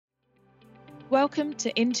Welcome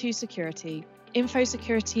to IntoSecurity,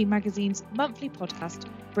 InfoSecurity magazine's monthly podcast,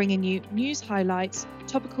 bringing you news highlights,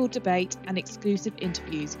 topical debate, and exclusive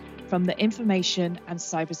interviews from the information and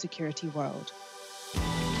cybersecurity world.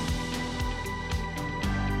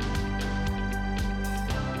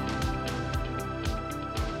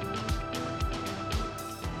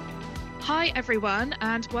 Hi everyone,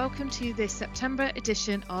 and welcome to this September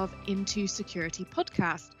edition of IntoSecurity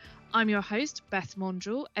podcast. I'm your host, Beth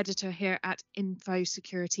Maundrill, editor here at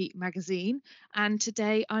InfoSecurity magazine, and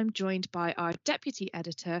today I'm joined by our deputy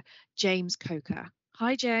editor, James Coker.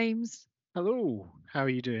 Hi, James. Hello, how are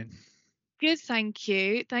you doing? Good, thank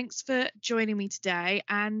you. Thanks for joining me today.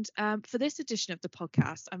 And for this edition of the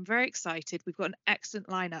podcast, I'm very excited. We've got an excellent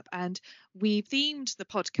lineup, and we've themed the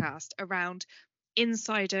podcast around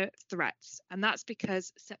insider threats. And that's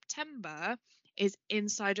because September is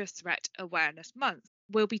Insider Threat Awareness Month.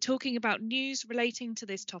 We'll be talking about news relating to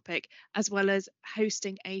this topic, as well as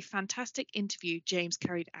hosting a fantastic interview James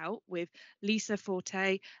carried out with Lisa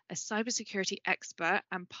Forte, a cybersecurity expert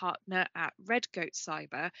and partner at Red Goat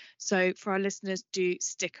Cyber. So for our listeners, do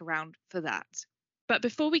stick around for that. But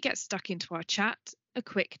before we get stuck into our chat, a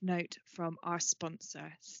quick note from our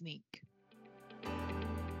sponsor, Snyk.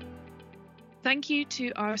 Thank you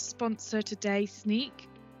to our sponsor today, Snyk.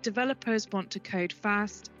 Developers want to code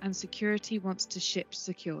fast and security wants to ship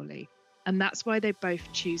securely. And that's why they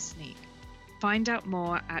both choose Snyk. Find out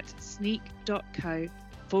more at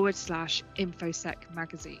snyk.co/InfoSec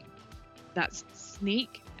magazine. That's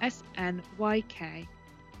Snyk,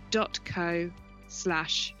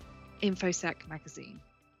 SNYK.co/InfoSec magazine.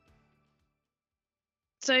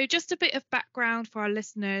 So just a bit of background for our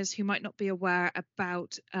listeners who might not be aware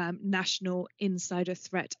about National Insider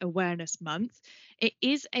Threat Awareness Month. It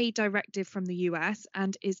is a directive from the US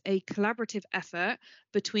and is a collaborative effort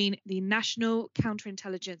between the National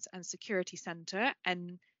Counterintelligence and Security Center,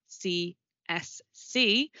 NCSC,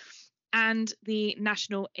 and the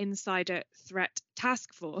National Insider Threat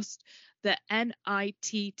Task Force, the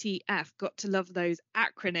NITTF. Got to love those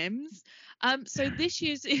acronyms. So this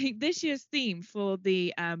year's theme for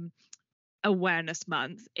the Awareness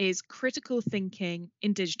Month is critical thinking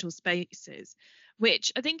in digital spaces,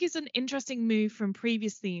 which I think is an interesting move from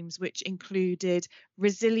previous themes, which included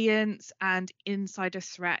resilience and insider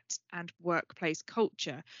threat and workplace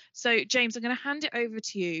culture. So, James, I'm going to hand it over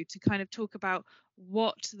to you to kind of talk about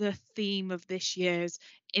what the theme of this year's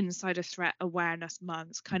Insider Threat Awareness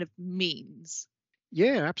Month kind of means.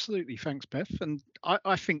 Yeah, absolutely. Thanks, Beth. And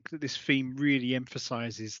I think that this theme really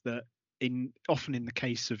emphasizes that often in the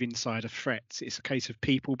case of insider threats, it's a case of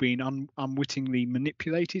people being unwittingly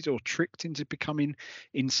manipulated or tricked into becoming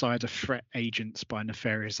insider threat agents by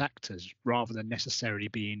nefarious actors, rather than necessarily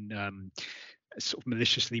being sort of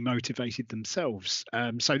maliciously motivated themselves.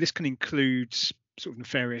 So this can include sort of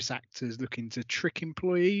nefarious actors looking to trick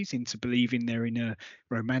employees into believing they're in a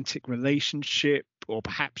romantic relationship, or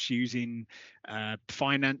perhaps using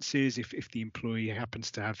finances if the employee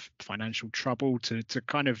happens to have financial trouble to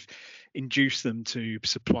kind of induce them to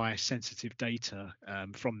supply sensitive data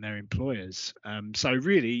from their employers. So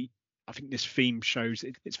really, I think this theme shows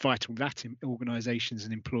it's vital that organisations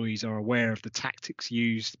and employees are aware of the tactics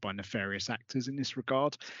used by nefarious actors in this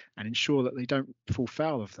regard and ensure that they don't fall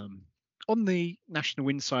foul of them. On the National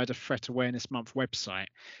Insider Threat Awareness Month website,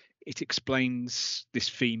 it explains this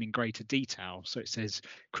theme in greater detail. So it says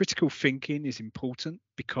critical thinking is important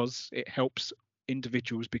because it helps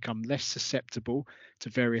individuals become less susceptible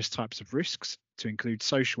to various types of risks, to include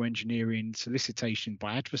social engineering, solicitation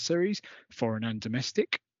by adversaries, foreign and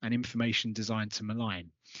domestic, and information designed to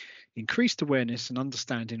malign. Increased awareness and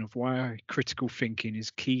understanding of why critical thinking is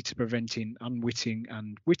key to preventing unwitting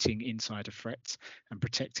and witting insider threats and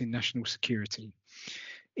protecting national security.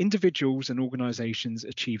 Individuals and organisations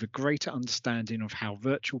achieve a greater understanding of how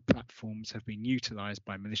virtual platforms have been utilised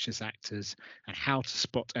by malicious actors and how to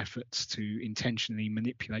spot efforts to intentionally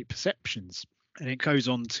manipulate perceptions. And it goes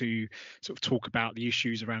on to sort of talk about the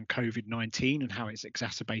issues around COVID-19 and how it's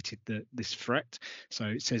exacerbated this threat. So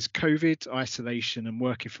it says COVID, isolation and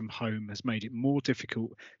working from home has made it more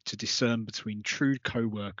difficult to discern between true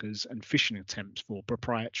co-workers and phishing attempts for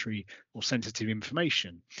proprietary or sensitive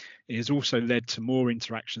information. It has also led to more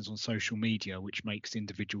interactions on social media, which makes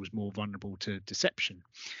individuals more vulnerable to deception.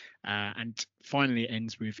 And finally, it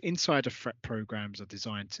ends with insider threat programs are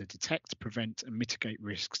designed to detect, prevent and mitigate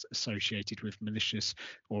risks associated with malicious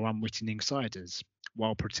or unwitting insiders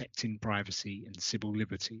while protecting privacy and civil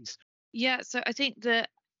liberties. Yeah, so I think the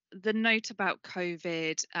note about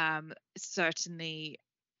COVID, certainly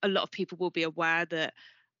a lot of people will be aware that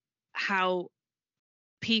how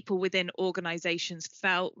people within organizations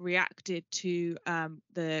felt, reacted to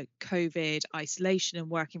the COVID isolation and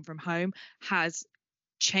working from home has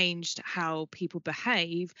changed how people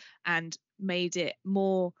behave and made it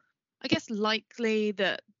more, I guess, likely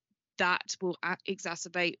that that will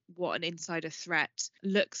exacerbate what an insider threat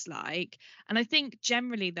looks like. And I think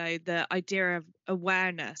generally, though, the idea of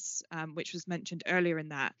awareness, which was mentioned earlier in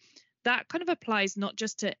that kind of applies not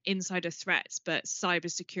just to insider threats, but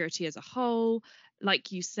cybersecurity as a whole.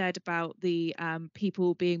 Like you said about the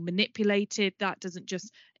people being manipulated, that doesn't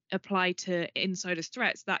just apply to insider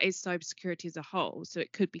threats, that is cybersecurity as a whole. So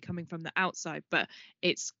it could be coming from the outside, but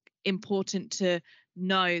it's important to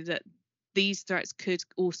know that these threats could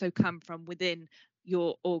also come from within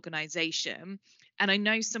your organization. And I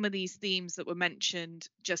know some of these themes that were mentioned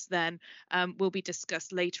just then will be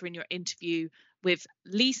discussed later in your interview with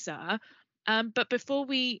Lisa. But before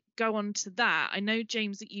we go on to that, I know,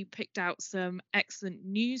 James, that you picked out some excellent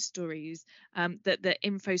news stories that the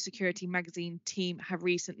IntoSecurity magazine team have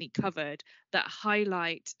recently covered that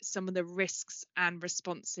highlight some of the risks and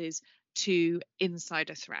responses to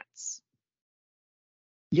insider threats.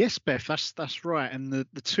 Yes, Beth, that's right. And the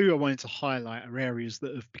two I wanted to highlight are areas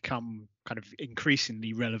that have become kind of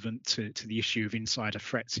increasingly relevant to the issue of insider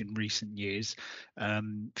threats in recent years.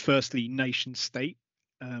 Firstly, nation state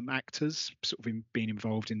actors sort of being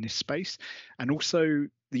involved in this space, and also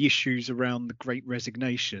the issues around the Great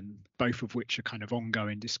Resignation, both of which are kind of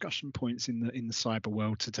ongoing discussion points in the cyber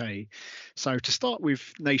world today. So to start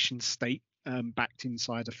with, nation state backed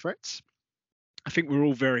insider threats. I think we're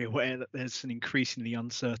all very aware that there's an increasingly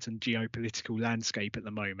uncertain geopolitical landscape at the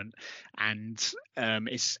moment, and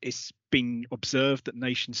it's been observed that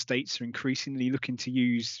nation states are increasingly looking to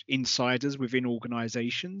use insiders within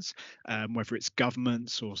organisations, whether it's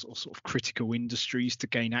governments or sort of critical industries, to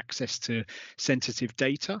gain access to sensitive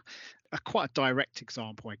data. Quite a direct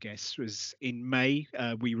example, I guess, was in May.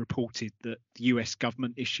 We reported that the US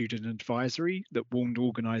government issued an advisory that warned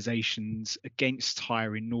organisations against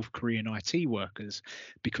hiring North Korean IT workers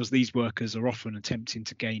because these workers are often attempting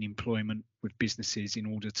to gain employment with businesses in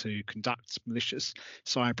order to conduct malicious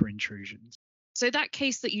cyber intrusions. So that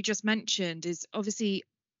case that you just mentioned is obviously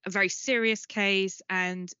a very serious case,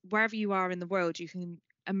 and wherever you are in the world, you can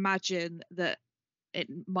imagine that it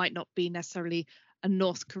might not be necessarily a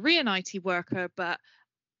North Korean IT worker, but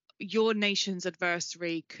your nation's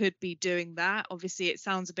adversary could be doing that. Obviously, it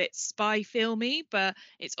sounds a bit spy filmy, but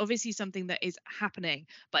it's obviously something that is happening.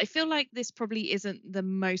 But I feel like this probably isn't the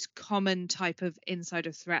most common type of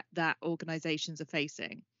insider threat that organizations are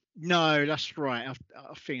facing. No, that's right. I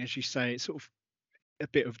think, as you say, it's sort of a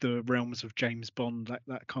bit of the realms of James Bond,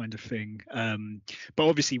 that kind of thing. But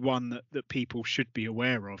obviously one that people should be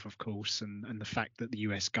aware of course, and the fact that the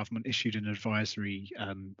US government issued an advisory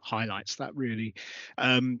highlights that really.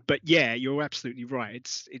 But yeah, you're absolutely right.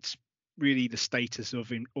 It's really the status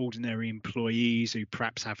of ordinary employees who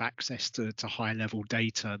perhaps have access to high level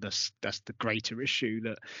data. That's the greater issue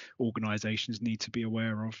that organizations need to be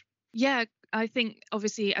aware of. Yeah, I think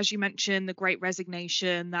obviously, as you mentioned, the Great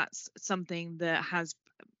Resignation, that's something that has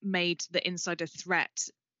made the insider threat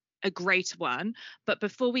a great one. But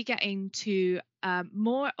before we get into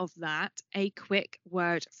more of that, a quick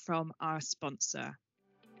word from our sponsor.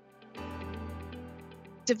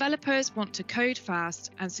 Developers want to code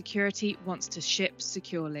fast and security wants to ship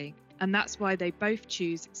securely. And that's why they both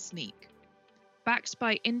choose Snyk. Backed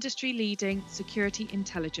by industry-leading security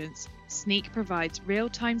intelligence, Snyk provides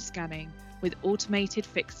real-time scanning with automated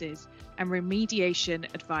fixes and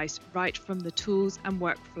remediation advice right from the tools and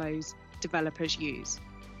workflows developers use.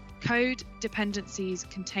 Code, dependencies,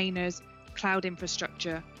 containers, cloud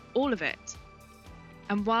infrastructure, all of it.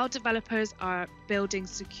 And while developers are building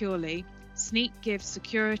securely, Snyk gives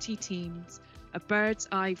security teams a bird's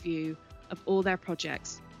eye view of all their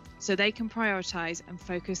projects, so they can prioritize and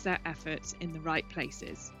focus their efforts in the right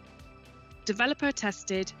places. Developer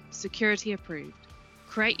tested, security approved.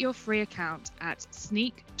 Create your free account at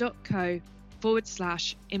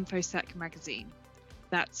snyk.co/IntoSec magazine.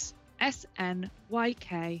 That's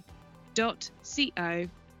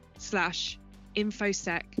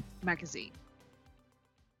snyk.co/IntoSec magazine.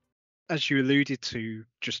 As you alluded to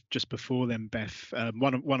just before then, Beth,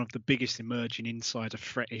 one of the biggest emerging insider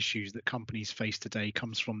threat issues that companies face today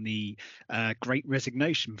comes from the Great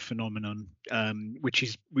Resignation phenomenon, which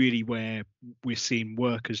is really where we're seeing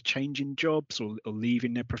workers changing jobs or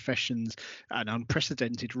leaving their professions at an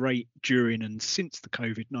unprecedented rate during and since the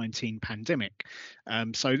COVID-19 pandemic.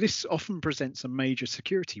 So this often presents a major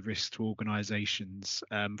security risk to organisations.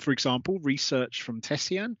 For example, research from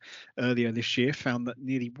Tessian earlier this year found that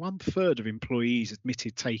nearly 1/3 of employees admitted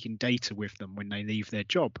avoided taking data with them when they leave their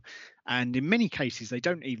job. And in many cases, they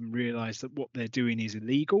don't even realise that what they're doing is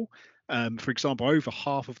illegal. For example, over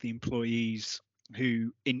half of the employees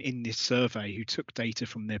who in this survey who took data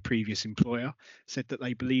from their previous employer said that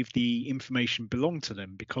they believed the information belonged to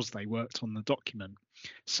them because they worked on the document.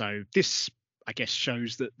 So this, I guess,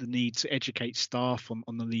 shows that the need to educate staff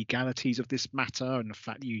on the legalities of this matter, and the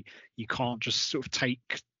fact you can't just sort of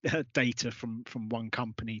take data from one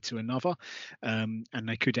company to another, and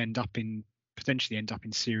they could potentially end up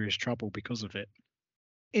in serious trouble because of it.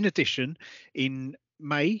 In addition, in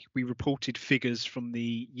May, we reported figures from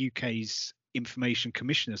the UK's Information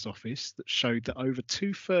Commissioner's Office that showed that over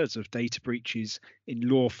 2/3 of data breaches in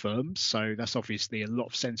law firms, so that's obviously a lot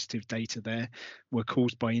of sensitive data there, were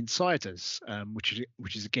caused by insiders, which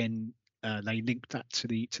is again, they linked that to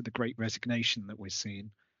the Great Resignation that we're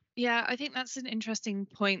seeing. Yeah, I think that's an interesting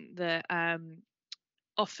point, that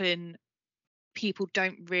often people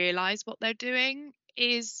don't realise what they're doing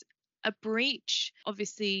is a breach.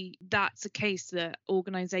 Obviously, that's a case that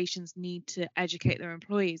organisations need to educate their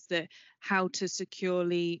employees that how to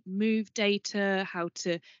securely move data, how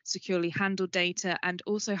to securely handle data, and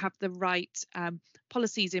also have the right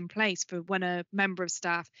policies in place for when a member of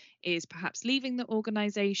staff is perhaps leaving the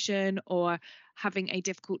organisation or having a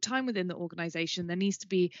difficult time within the organisation. There needs to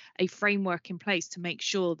be a framework in place to make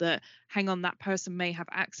sure that, hang on, that person may have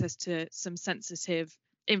access to some sensitive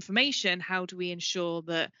information. How do we ensure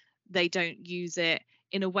that they don't use it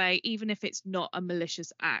in a way, even if it's not a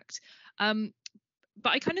malicious act?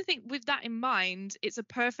 But I kind of think, with that in mind, it's a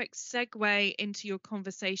perfect segue into your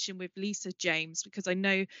conversation with Lisa, James, because I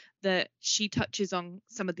know that she touches on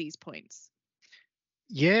some of these points.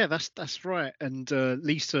 Yeah, that's right. And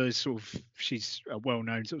Lisa is she's a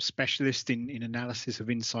well-known sort of specialist in analysis of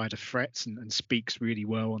insider threats, and speaks really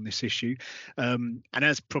well on this issue. And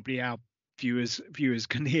as probably our viewers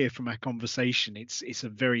can hear from our conversation, it's a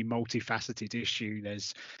very multifaceted issue.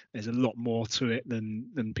 There's a lot more to it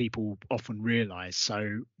than people often realise.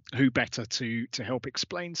 So who better to help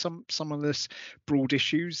explain some of this broad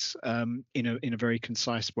issues in a very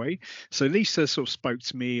concise way. So Lisa sort of spoke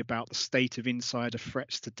to me about the state of insider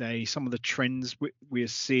threats today, some of the trends we're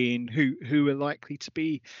seeing, who are likely to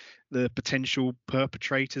be the potential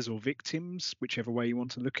perpetrators or victims, whichever way you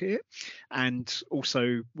want to look at it, and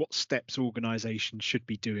also what steps organisations should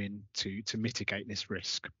be doing to mitigate this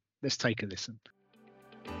risk. Let's take a listen.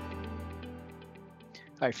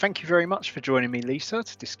 Thank you very much for joining me, Lisa,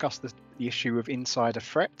 to discuss the issue of insider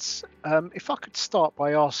threats. If I could start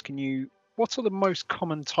by asking you, what are the most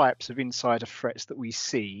common types of insider threats that we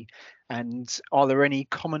see, and are there any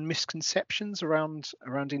common misconceptions around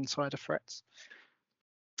insider threats?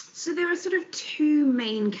 So there are sort of two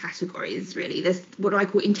main categories, really. There's what I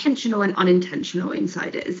call intentional and unintentional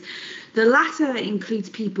insiders. The latter includes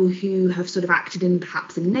people who have sort of acted in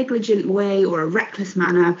perhaps a negligent way or a reckless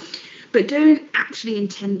manner, but don't actually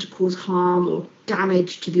intend to cause harm or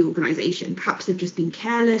damage to the organisation. Perhaps they've just been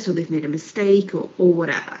careless, or they've made a mistake, or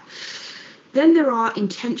whatever. Then there are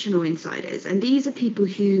intentional insiders, and these are people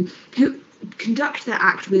who conduct their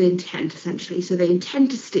act with intent, essentially. So they intend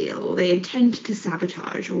to steal, or they intend to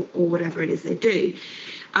sabotage, or whatever it is they do.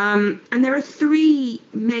 And there are three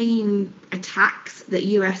main attacks that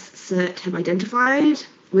US CERT have identified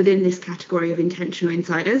within this category of intentional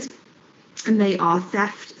insiders, and they are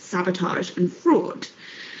theft, sabotage, and fraud.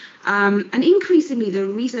 And increasingly, the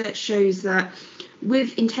research shows that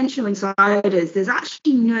with intentional insiders, there's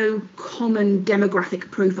actually no common demographic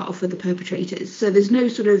profile for the perpetrators. So there's no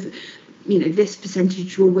sort of, this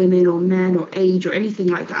percentage were women or men or age or anything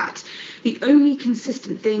like that. The only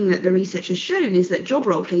consistent thing that the research has shown is that job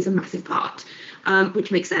role plays a massive part,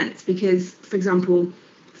 which makes sense because, for example,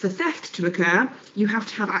 for theft to occur, you have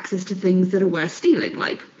to have access to things that are worth stealing,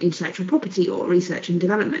 like intellectual property or research and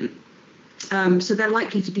development. So they're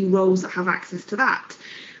likely to be roles that have access to that.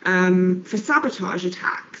 For sabotage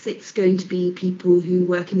attacks, it's going to be people who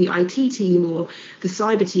work in the IT team or the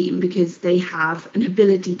cyber team because they have an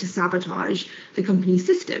ability to sabotage the company's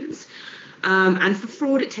systems. And for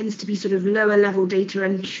fraud, it tends to be sort of lower level data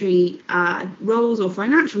entry roles or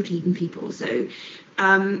financial team people. So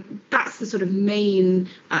that's the sort of main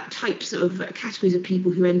types of categories of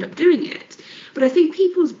people who end up doing it. But I think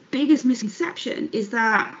people's biggest misconception is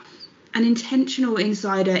that an intentional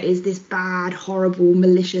insider is this bad, horrible,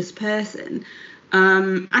 malicious person.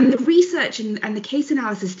 And the research and the case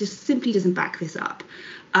analysis just simply doesn't back this up.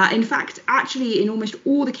 In fact, actually, in almost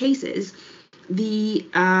all the cases, the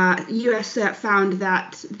US found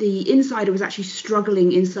that the insider was actually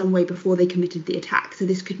struggling in some way before they committed the attack. So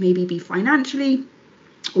this could maybe be financially,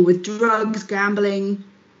 or with drugs, gambling,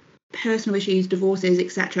 personal issues, divorces,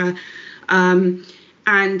 etc.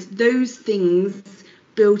 And those things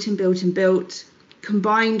built,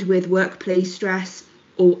 combined with workplace stress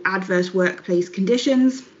or adverse workplace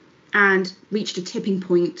conditions, and reached a tipping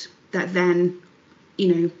point that then,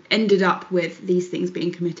 ended up with these things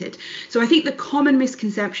being committed. So I think the common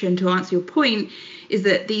misconception, to answer your point, is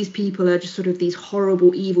that these people are just sort of these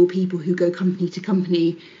horrible, evil people who go company to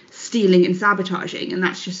company stealing and sabotaging, and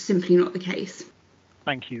that's just simply not the case.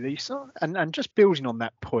 Thank you, Lisa. And just building on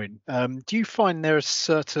that point, do you find there are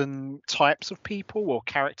certain types of people or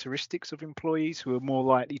characteristics of employees who are more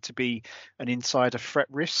likely to be an insider threat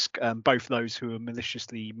risk, both those who are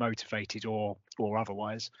maliciously motivated or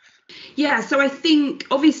otherwise? Yeah, so I think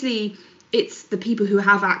obviously it's the people who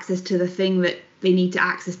have access to the thing that they need to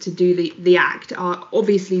access to do the act are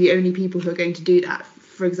obviously the only people who are going to do that.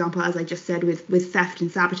 For example, as I just said, with theft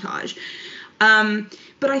and sabotage.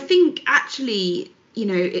 But I think actually,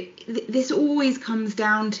 this always comes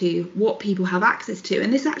down to what people have access to.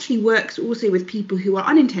 And this actually works also with people who are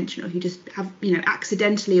unintentional, who just have,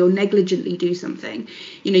 accidentally or negligently do something.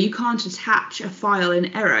 You can't attach a file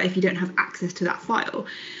in error if you don't have access to that file.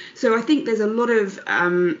 So I think there's a lot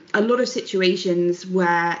of situations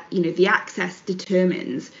where, the access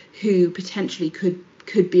determines who potentially could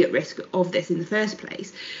be at risk of this in the first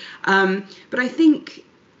place. But I think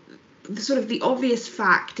the obvious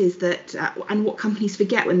fact is that, and what companies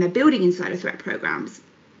forget when they're building insider threat programs,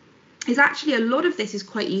 is actually a lot of this is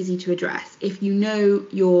quite easy to address if you know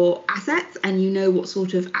your assets and you know what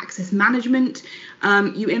sort of access management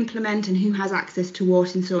you implement and who has access to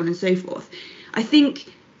what and so on and so forth. I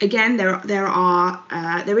think, again,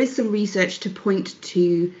 there is some research to point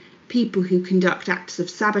to people who conduct acts of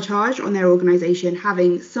sabotage on their organization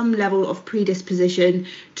having some level of predisposition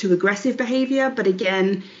to aggressive behavior. But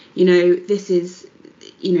again, this is,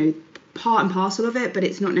 part and parcel of it, but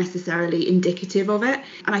it's not necessarily indicative of it.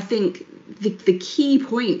 And I think the key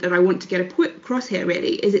point that I want to get across here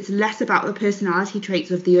really is it's less about the personality traits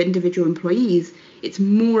of the individual employees. It's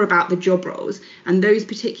more about the job roles, and those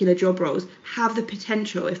particular job roles have the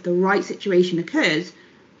potential, if the right situation occurs,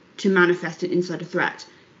 to manifest an insider threat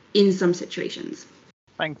in some situations.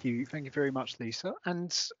 Thank you very much, Lisa.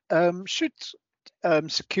 And are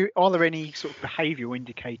there any sort of behavioural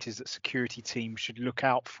indicators that security teams should look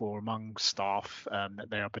out for among staff that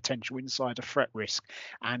they are potential insider threat risk?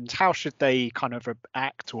 And how should they kind of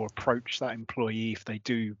act or approach that employee if they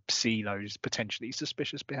do see those potentially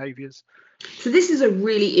suspicious behaviours? So this is a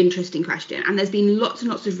really interesting question, and there's been lots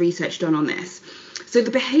and lots of research done on this. So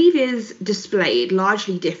the behaviours displayed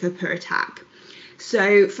largely differ per attack.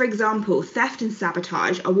 So, for example, theft and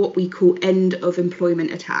sabotage are what we call end of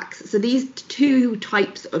employment attacks. So these two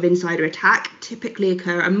types of insider attack typically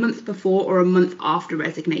occur a month before or a month after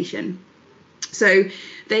resignation. So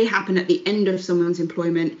they happen at the end of someone's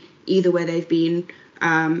employment, either where they've been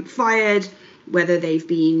fired, whether they've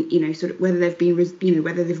been, whether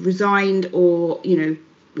they've resigned or,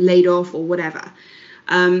 laid off or whatever.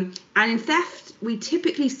 And in theft, we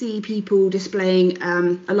typically see people displaying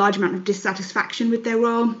a large amount of dissatisfaction with their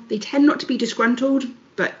role. They tend not to be disgruntled,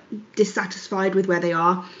 but dissatisfied with where they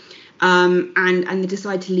are. And they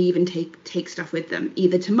decide to leave and take stuff with them,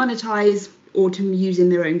 either to monetize or to use in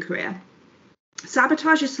their own career.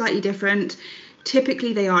 Sabotage is slightly different.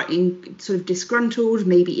 Typically, they are sort of disgruntled,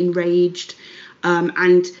 maybe enraged,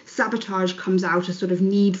 and sabotage comes out as sort of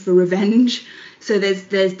need for revenge. So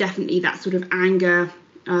there's definitely that sort of anger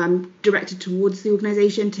directed towards the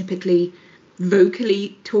organization, typically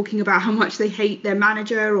vocally talking about how much they hate their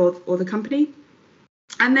manager or the company.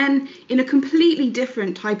 And then in a completely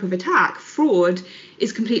different type of attack, fraud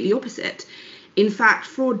is completely opposite. In fact,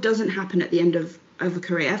 fraud doesn't happen at the end of a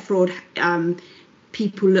career. Fraud,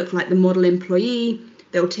 people look like the model employee.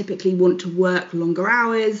 They'll typically want to work longer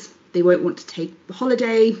hours. They won't want to take a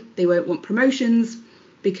holiday. They won't want promotions,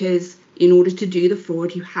 because in order to do the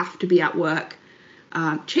fraud, you have to be at work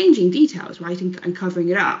changing details, right, and covering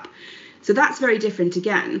it up. So that's very different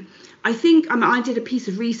again. I think I did a piece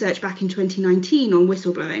of research back in 2019 on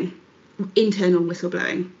whistleblowing, internal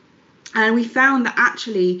whistleblowing, and we found that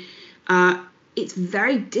actually it's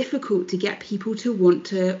very difficult to get people to want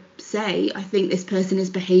to say, I think this person is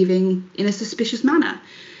behaving in a suspicious manner.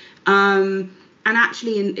 And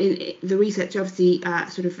actually, in the research, obviously,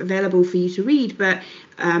 sort of available for you to read, but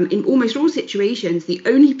in almost all situations, the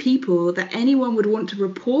only people that anyone would want to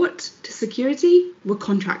report to security were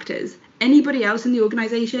contractors. Anybody else in the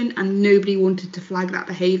organization, and nobody wanted to flag that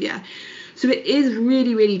behavior. So it is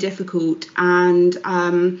really, really difficult. And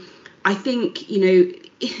I think,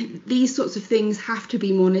 these sorts of things have to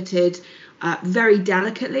be monitored very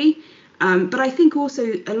delicately. But I think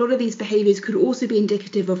also a lot of these behaviours could also be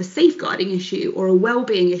indicative of a safeguarding issue or a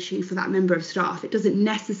well-being issue for that member of staff. It doesn't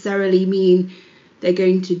necessarily mean they're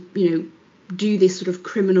going to, do this sort of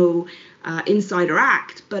criminal insider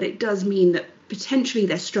act, but it does mean that potentially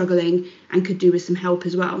they're struggling and could do with some help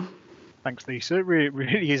as well. Thanks, Lisa. It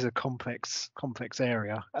really is a complex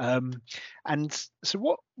area. And so,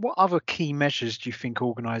 what other key measures do you think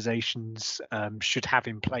organisations should have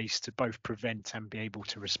in place to both prevent and be able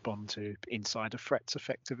to respond to insider threats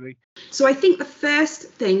effectively? So I think the first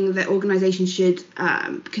thing that organisations should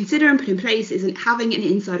consider and put in place is having an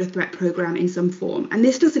insider threat programme in some form. And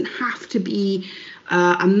this doesn't have to be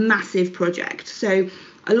a massive project. So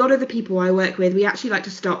a lot of the people I work with, we actually like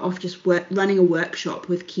to start off just running a workshop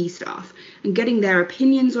with key staff and getting their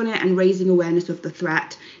opinions on it and raising awareness of the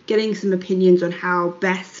threat, getting some opinions on how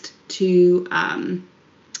best to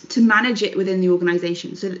manage it within the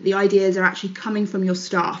organisation, so that the ideas are actually coming from your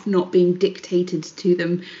staff, not being dictated to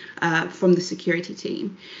them from the security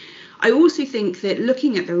team. I also think that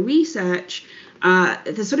looking at the research,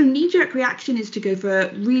 the sort of knee-jerk reaction is to go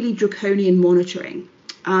for really draconian monitoring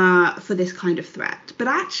for this kind of threat. But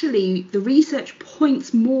actually, the research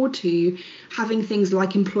points more to having things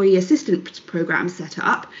like employee assistance programs set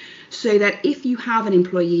up, so that if you have an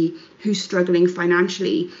employee who's struggling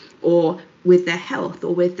financially or with their health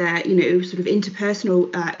or with their, sort of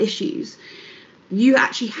interpersonal issues, you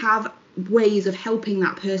actually have ways of helping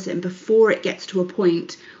that person before it gets to a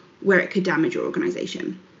point where it could damage your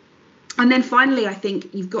organisation. And then finally, I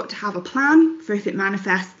think you've got to have a plan for if it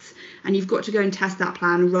manifests, and you've got to go and test that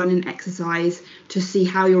plan, run an exercise to see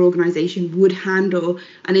how your organisation would handle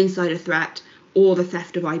an insider threat or the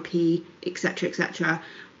theft of IP, etc., etc.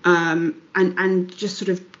 And just sort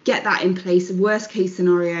of get that in place. Worst case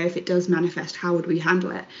scenario, if it does manifest, how would we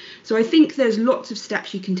handle it? So I think there's lots of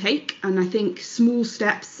steps you can take, and I think small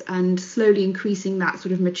steps and slowly increasing that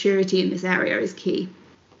sort of maturity in this area is key.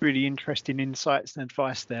 Really interesting insights and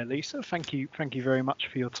advice there, Lisa. Thank you very much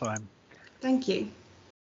for your time. Thank you.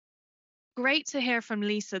 Great to hear from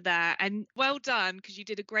Lisa there, and well done, because you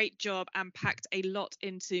did a great job and packed a lot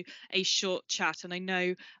into a short chat. And I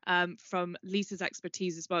know from Lisa's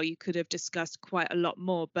expertise as well, you could have discussed quite a lot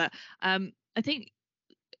more, but I think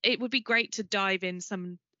it would be great to dive into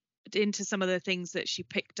some of the things that she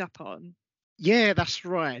picked up on. Yeah, that's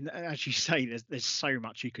right. And as you say, there's so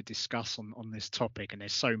much you could discuss on this topic, and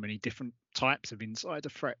there's so many different types of insider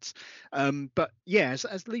threats. But yeah,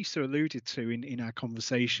 as Lisa alluded to in our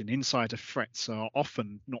conversation, insider threats are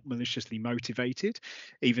often not maliciously motivated,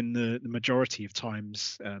 even the majority of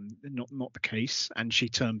times not the case. And she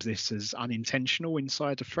terms this as unintentional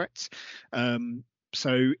insider threats.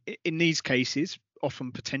 So in these cases,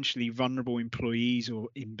 often potentially vulnerable employees or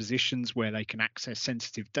in positions where they can access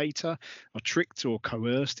sensitive data are tricked or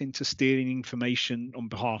coerced into stealing information on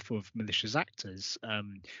behalf of malicious actors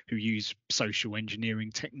who use social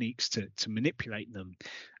engineering techniques to manipulate them.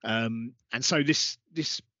 And so this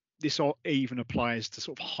even applies to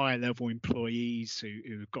sort of high level employees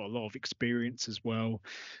who've got a lot of experience as well.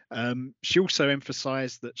 She also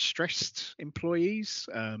emphasized that stressed employees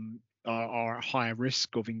are at higher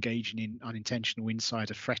risk of engaging in unintentional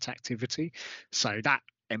insider threat activity. So that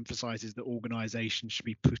emphasizes that organizations should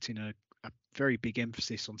be putting a very big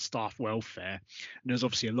emphasis on staff welfare. And there's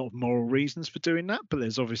obviously a lot of moral reasons for doing that, but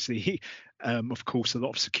there's obviously, of course, a lot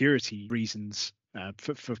of security reasons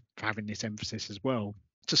for having this emphasis as well.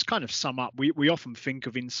 Just kind of sum up, we often think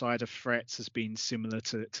of insider threats as being similar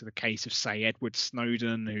to the case of, say, Edward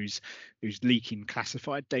Snowden, who's leaking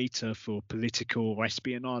classified data for political or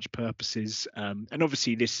espionage purposes. And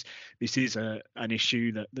obviously this is an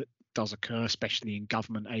issue that does occur, especially in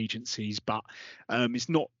government agencies, but it's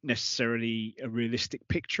not necessarily a realistic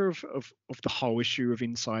picture of the whole issue of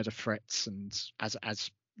insider threats. And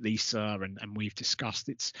as Lisa and we've discussed,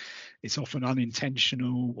 it's often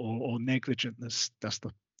unintentional or negligent. That's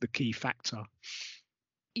the key factor.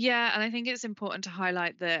 Yeah, and I think it's important to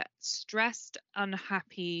highlight that stressed,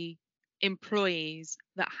 unhappy employees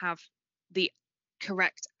that have the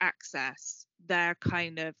correct access, they're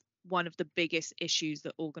kind of one of the biggest issues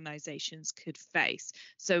that organizations could face.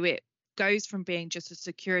 So it goes from being just a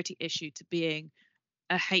security issue to being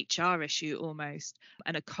a HR issue almost,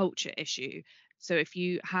 and a culture issue. So if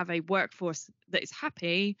you have a workforce that is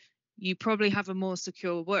happy, you probably have a more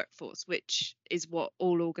secure workforce, which is what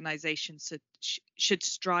all organizations should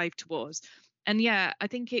strive towards. And yeah, I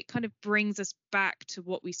think it kind of brings us back to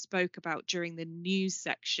what we spoke about during the news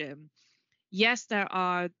section. Yes, there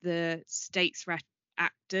are the state threat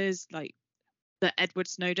actors like the Edward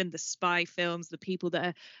Snowden, the spy films, the people that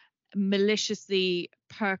are maliciously,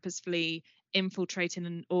 purposefully infiltrating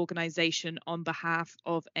an organization on behalf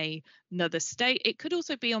of another state. It could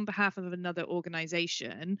also be on behalf of another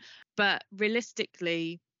organization, but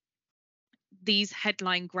realistically, these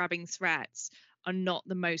headline grabbing threats are not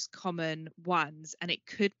the most common ones, and it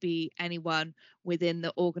could be anyone within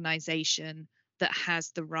the organization that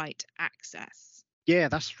has the right access. Yeah,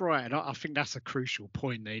 that's right. And I think that's a crucial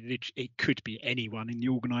point. It could be anyone in the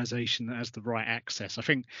organization that has the right access. I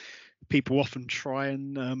think people often try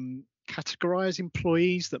and categorize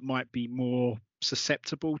employees that might be more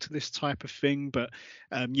susceptible to this type of thing. But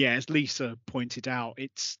yeah, as Lisa pointed out,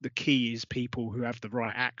 it's the key is people who have the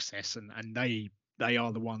right access, and they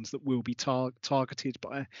are the ones that will be targeted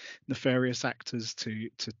by nefarious actors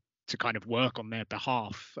to kind of work on their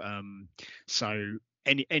behalf. So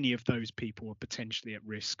any of those people are potentially at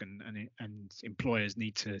risk, and employers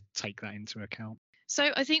need to take that into account. So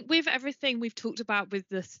I think with everything we've talked about with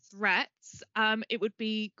the threats, it would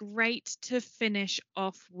be great to finish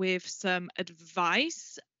off with some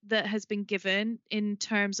advice that has been given in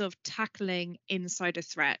terms of tackling insider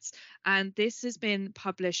threats. And this has been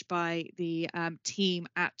published by the team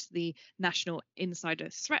at the National Insider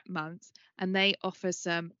Threat Month, and they offer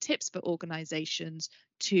some tips for organizations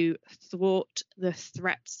to thwart the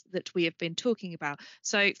threats that we have been talking about.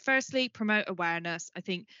 So firstly, promote awareness. I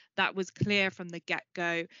think that was clear from the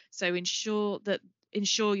get-go. So ensure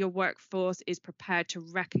your workforce is prepared to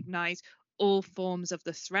recognize all forms of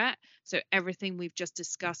the threat. So everything we've just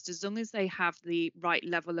discussed, as long as they have the right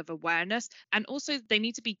level of awareness, and also they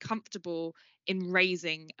need to be comfortable in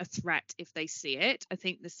raising a threat if they see it. I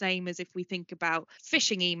think the same as if we think about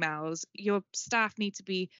phishing emails, your staff need to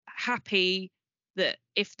be happy that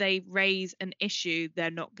if they raise an issue,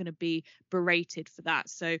 they're not going to be berated for that.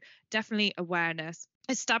 So definitely awareness.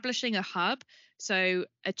 Establishing a hub, so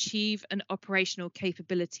achieve an operational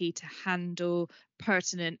capability to handle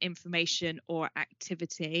pertinent information or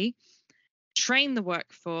activity. Train the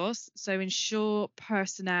workforce, so ensure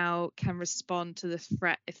personnel can respond to the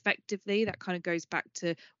threat effectively. That kind of goes back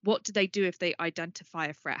to what do they do if they identify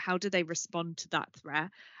a threat? How do they respond to that threat?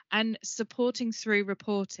 And supporting through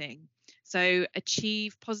reporting. So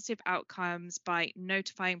achieve positive outcomes by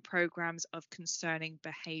notifying programs of concerning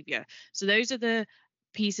behavior. So those are the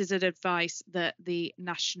pieces of advice that the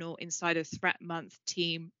National Insider Threat Month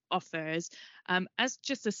team offers as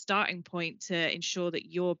just a starting point to ensure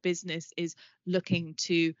that your business is looking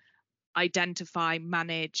to identify,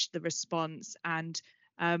 manage the response, and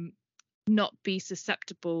not be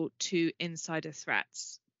susceptible to insider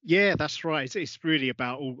threats. Yeah, that's right. It's really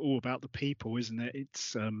about all about the people, isn't it?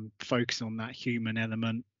 It's focusing on that human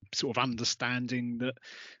element, sort of understanding that,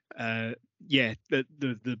 the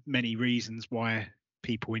many reasons why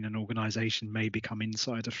people in an organization may become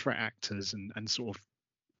insider threat actors, and sort of,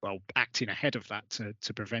 well, acting ahead of that to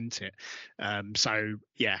prevent it. So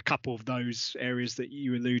yeah, a couple of those areas that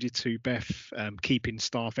you alluded to, Beth, keeping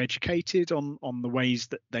staff educated on the ways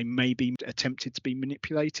that they may be attempted to be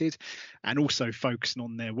manipulated, and also focusing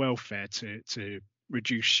on their welfare to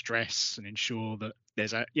reduce stress and ensure that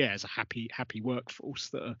there's a happy workforce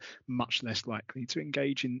that are much less likely to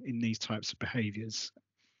engage in these types of behaviors.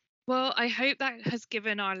 Well, I hope that has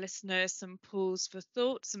given our listeners some pause for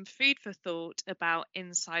thought, some food for thought about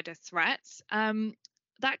insider threats.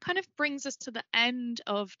 That kind of brings us to the end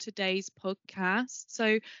of today's podcast.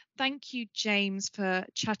 So thank you, James, for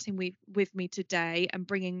chatting with me today and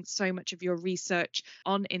bringing so much of your research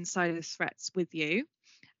on insider threats with you.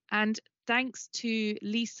 And thanks to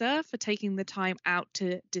Lisa for taking the time out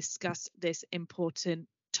to discuss this important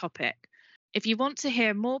topic. If you want to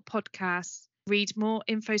hear more podcasts, read more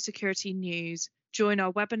IntoSecurity news, join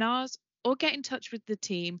our webinars, or get in touch with the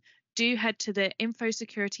team, do head to the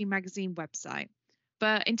IntoSecurity magazine website.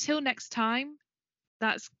 But until next time,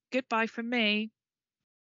 that's goodbye from me.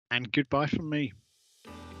 And goodbye from me.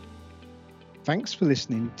 Thanks for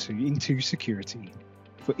listening to IntoSecurity.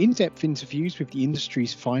 For in-depth interviews with the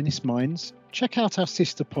industry's finest minds, check out our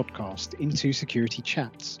sister podcast, IntoSecurity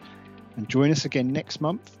Chats, and join us again next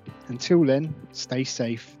month. Until then, stay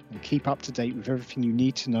safe and keep up to date with everything you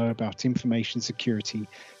need to know about information security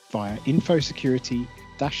via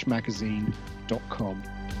infosecurity-magazine.com.